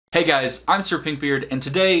Hey guys, I'm Sir Pinkbeard, and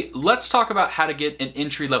today let's talk about how to get an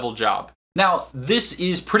entry-level job. Now, this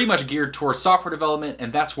is pretty much geared towards software development,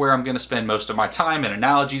 and that's where I'm going to spend most of my time and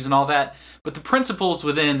analogies and all that, but the principles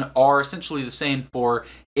within are essentially the same for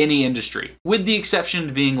any industry, with the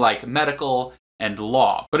exception being like medical and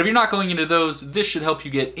law. But if you're not going into those, this should help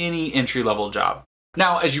you get any entry-level job.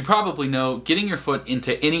 Now, as you probably know, getting your foot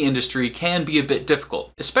into any industry can be a bit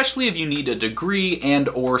difficult, especially if you need a degree and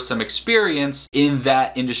or some experience in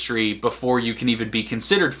that industry before you can even be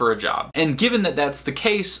considered for a job. And given that that's the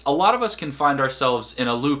case, a lot of us can find ourselves in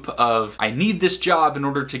a loop of, I need this job in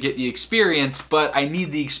order to get the experience, but I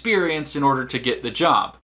need the experience in order to get the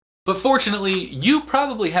job. But fortunately, you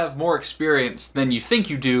probably have more experience than you think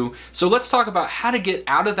you do, so let's talk about how to get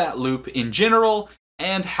out of that loop in general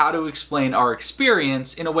and how to explain our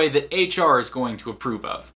experience in a way that HR is going to approve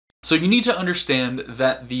of. So you need to understand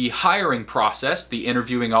that the hiring process, the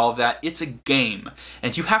interviewing, all of that, it's a game.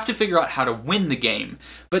 And you have to figure out how to win the game.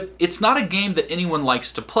 But it's not a game that anyone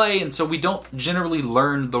likes to play, and so we don't generally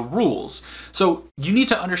learn the rules. So you need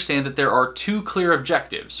to understand that there are two clear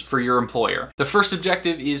objectives for your employer. The first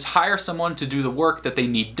objective is hire someone to do the work that they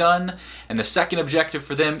need done, and the second objective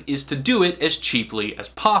for them is to do it as cheaply as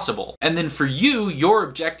possible. And then for you, your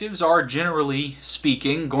objectives are, generally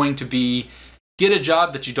speaking, going to be get a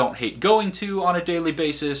job that you don't hate going to on a daily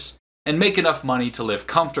basis, and make enough money to live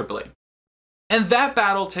comfortably. And that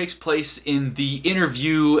battle takes place in the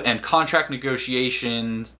interview and contract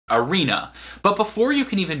negotiations arena. But before you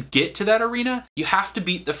can even get to that arena, you have to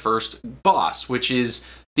beat the first boss, which is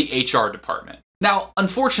the HR department. Now,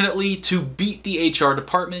 unfortunately, to beat the HR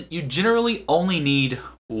department, you generally only need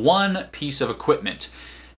one piece of equipment,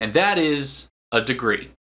 and that is a degree.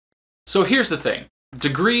 So here's the thing.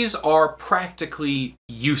 Degrees are practically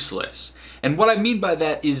useless. And what I mean by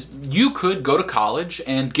that is you could go to college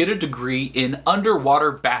and get a degree in underwater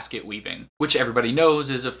basket weaving, which everybody knows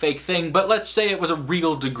is a fake thing, but let's say it was a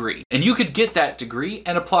real degree. And you could get that degree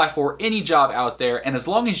and apply for any job out there, and as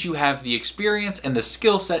long as you have the experience and the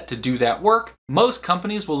skill set to do that work, most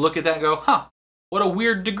companies will look at that and go, huh, what a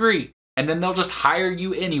weird degree. And then they'll just hire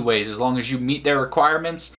you anyways as long as you meet their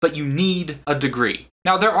requirements, but you need a degree.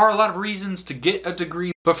 Now, there are a lot of reasons to get a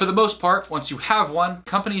degree, but for the most part, once you have one,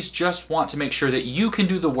 companies just want to make sure that you can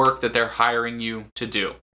do the work that they're hiring you to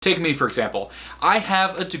do. Take me, for example. I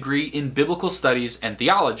have a degree in biblical studies and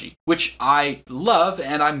theology, which I love,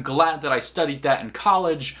 and I'm glad that I studied that in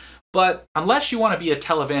college. But unless you want to be a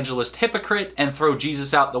televangelist hypocrite and throw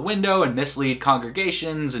Jesus out the window and mislead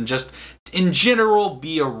congregations and just in general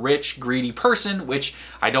be a rich, greedy person, which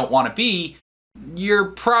I don't want to be,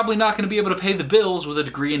 you're probably not going to be able to pay the bills with a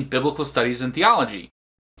degree in biblical studies and theology.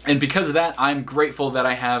 And because of that, I'm grateful that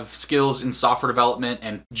I have skills in software development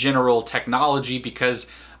and general technology because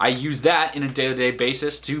I use that in a day-to-day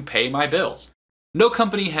basis to pay my bills. No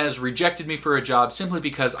company has rejected me for a job simply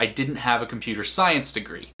because I didn't have a computer science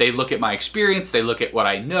degree. They look at my experience, they look at what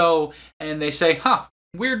I know, and they say, huh,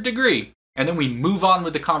 weird degree. And then we move on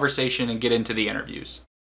with the conversation and get into the interviews.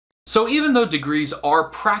 So even though degrees are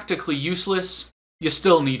practically useless, you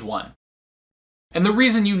still need one. And the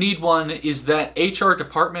reason you need one is that HR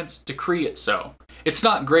departments decree it so. It's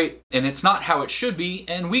not great, and it's not how it should be,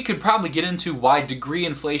 and we could probably get into why degree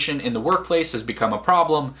inflation in the workplace has become a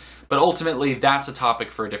problem, but ultimately that's a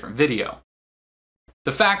topic for a different video.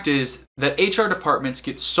 The fact is that HR departments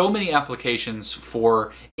get so many applications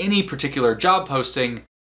for any particular job posting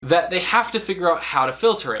that they have to figure out how to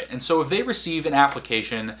filter it. And so if they receive an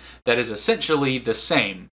application that is essentially the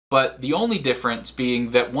same, but the only difference being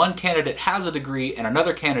that one candidate has a degree and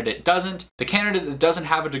another candidate doesn't, the candidate that doesn't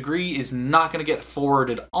have a degree is not going to get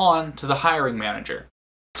forwarded on to the hiring manager.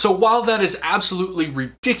 So while that is absolutely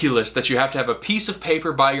ridiculous that you have to have a piece of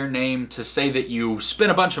paper by your name to say that you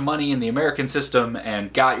spent a bunch of money in the American system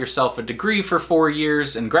and got yourself a degree for 4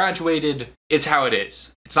 years and graduated, it's how it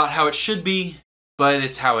is. It's not how it should be, but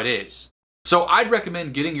it's how it is. So I'd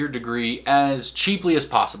recommend getting your degree as cheaply as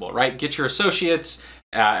possible, right? Get your associates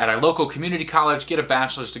at a local community college, get a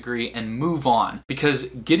bachelor's degree, and move on. Because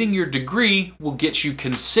getting your degree will get you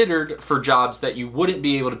considered for jobs that you wouldn't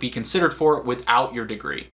be able to be considered for without your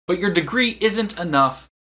degree. But your degree isn't enough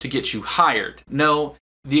to get you hired. No,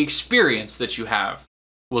 the experience that you have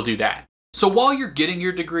will do that. So while you're getting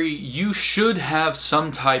your degree, you should have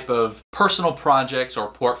some type of personal projects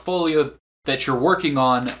or portfolio that you're working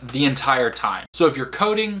on the entire time. So if you're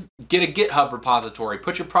coding, get a GitHub repository,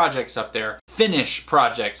 put your projects up there, finish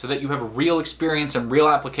projects so that you have a real experience and real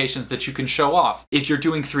applications that you can show off. If you're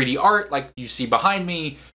doing 3D art like you see behind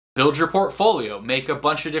me, build your portfolio, make a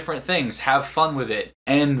bunch of different things, have fun with it,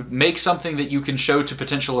 and make something that you can show to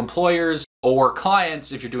potential employers or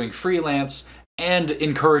clients if you're doing freelance, and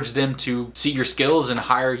encourage them to see your skills and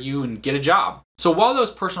hire you and get a job. So while those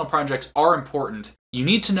personal projects are important, you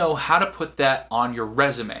need to know how to put that on your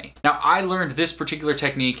resume. Now, I learned this particular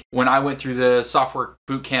technique when I went through the software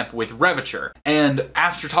bootcamp with Reviture. And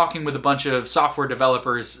after talking with a bunch of software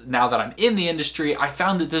developers, now that I'm in the industry, I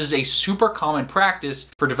found that this is a super common practice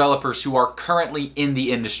for developers who are currently in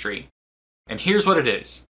the industry. And here's what it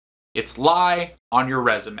is. It's lie on your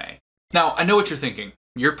resume. Now, I know what you're thinking.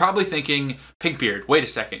 You're probably thinking, Pinkbeard, wait a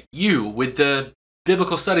second. You, with the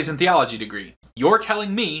Biblical Studies and Theology degree, you're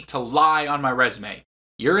telling me to lie on my resume.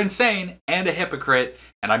 You're insane and a hypocrite,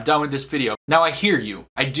 and I'm done with this video. Now, I hear you.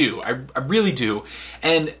 I do. I really do.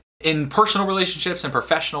 And in personal relationships and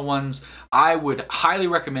professional ones, I would highly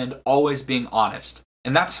recommend always being honest.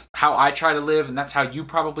 And that's how I try to live, and that's how you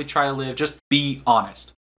probably try to live. Just be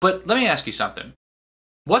honest. But let me ask you something.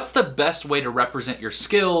 What's the best way to represent your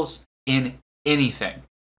skills in anything?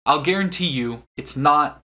 I'll guarantee you it's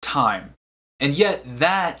not time. And yet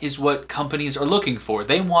that is what companies are looking for.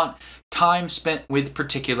 They want time spent with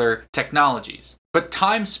particular technologies. But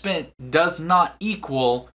time spent does not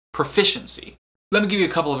equal proficiency. Let me give you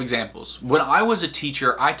a couple of examples. When I was a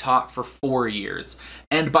teacher, I taught for 4 years.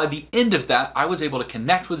 And by the end of that, I was able to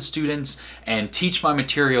connect with students and teach my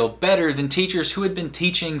material better than teachers who had been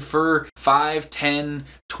teaching for 5, 10,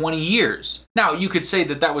 20 years. Now, you could say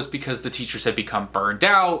that that was because the teachers had become burned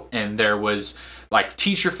out and there was like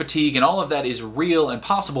teacher fatigue, and all of that is real and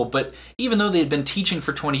possible. But even though they had been teaching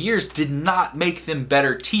for 20 years, did not make them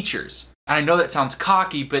better teachers. And I know that sounds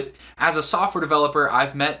cocky, but as a software developer,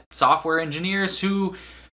 I've met software engineers who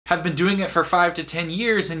have been doing it for 5 to 10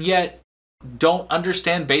 years and yet don't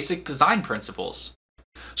understand basic design principles.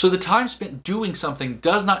 So the time spent doing something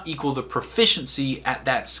does not equal the proficiency at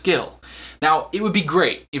that skill. Now, it would be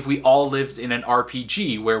great if we all lived in an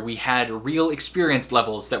RPG where we had real experience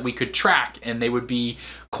levels that we could track and they would be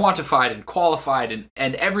quantified and qualified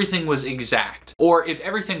and everything was exact. Or if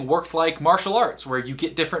everything worked like martial arts where you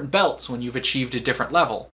get different belts when you've achieved a different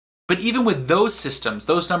level. But even with those systems,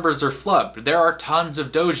 those numbers are flubbed. There are tons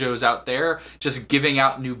of dojos out there just giving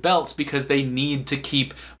out new belts because they need to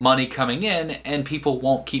keep money coming in, and people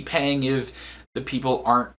won't keep paying if the people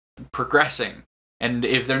aren't progressing. And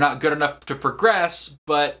if they're not good enough to progress,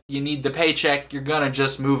 but you need the paycheck, you're gonna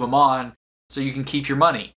just move them on so you can keep your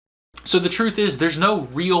money. So the truth is, there's no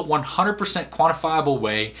real 100% quantifiable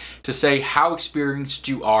way to say how experienced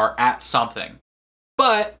you are at something.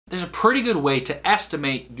 But there's a pretty good way to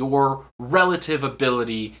estimate your relative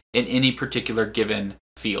ability in any particular given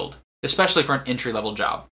field, especially for an entry-level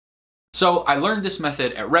job. So I learned this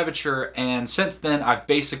method at Reviture, and since then I've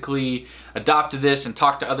basically adopted this and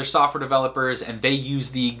talked to other software developers, and they use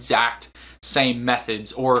the exact same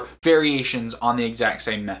methods or variations on the exact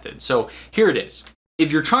same method. So here it is.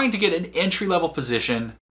 If you're trying to get an entry-level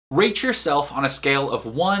position, rate yourself on a scale of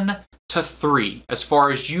 1 to 3 as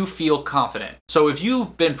far as you feel confident. So if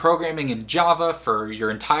you've been programming in Java for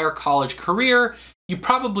your entire college career, you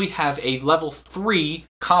probably have a level 3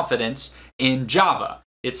 confidence in Java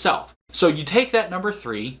itself. So you take that number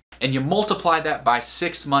 3 and you multiply that by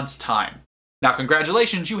 6 months' time. Now,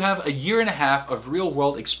 congratulations, you have 1.5 years of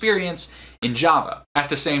real-world experience in Java. At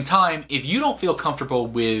the same time, if you don't feel comfortable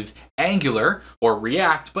with Angular or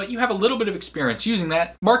React, but you have a little bit of experience using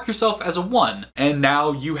that, mark yourself as a 1, and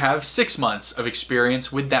now you have 6 months of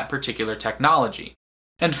experience with that particular technology.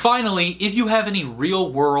 And finally, if you have any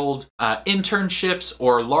real-world internships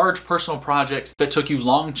or large personal projects that took you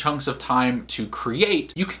long chunks of time to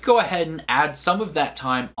create, you could go ahead and add some of that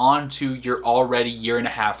time onto your already 1.5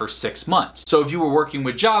 years or 6 months. So if you were working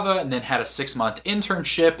with Java and then had a 6-month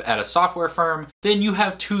internship at a software firm, then you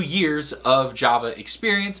have 2 years of Java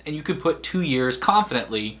experience and you can put 2 years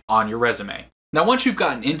confidently on your resume. Now, once you've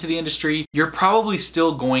gotten into the industry, you're probably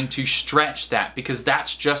still going to stretch that because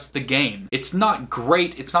that's just the game. It's not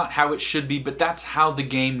great, it's not how it should be, but that's how the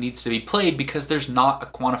game needs to be played because there's not a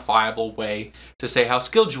quantifiable way to say how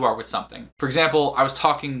skilled you are with something. For example, I was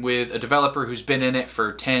talking with a developer who's been in it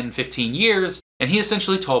for 10, 15 years, and he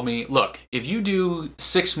essentially told me, look, if you do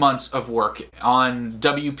 6 months of work on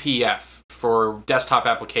WPF for desktop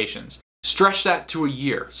applications, stretch that to 1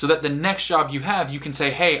 year so that the next job you have, you can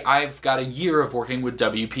say, hey, I've got 1 year of working with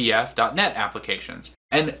WPF.NET applications.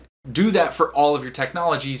 And do that for all of your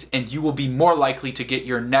technologies and you will be more likely to get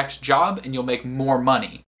your next job and you'll make more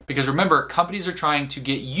money. Because remember, companies are trying to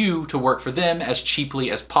get you to work for them as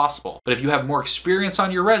cheaply as possible. But if you have more experience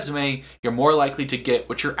on your resume, you're more likely to get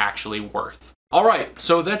what you're actually worth. All right,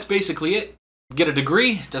 so that's basically it. Get a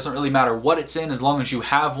degree, doesn't really matter what it's in, as long as you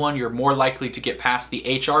have one, you're more likely to get past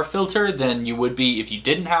the HR filter than you would be if you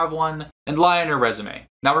didn't have one. And lie on your resume.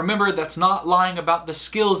 Now remember, that's not lying about the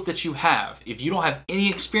skills that you have. If you don't have any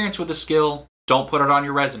experience with a skill, don't put it on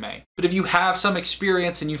your resume. But if you have some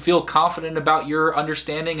experience and you feel confident about your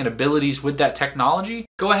understanding and abilities with that technology,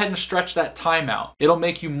 go ahead and stretch that time out. It'll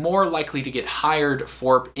make you more likely to get hired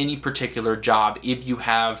for any particular job if you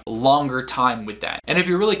have longer time with that. And if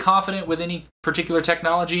you're really confident with any particular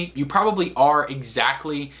technology, you probably are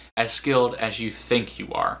exactly as skilled as you think you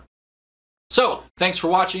are. So, thanks for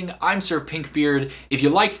watching. I'm Sir Pinkbeard. If you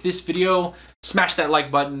liked this video, smash that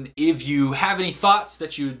like button. If you have any thoughts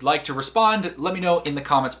that you'd like to respond, let me know in the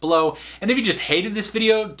comments below. And if you just hated this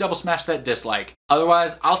video, double smash that dislike.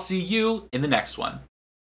 Otherwise, I'll see you in the next one.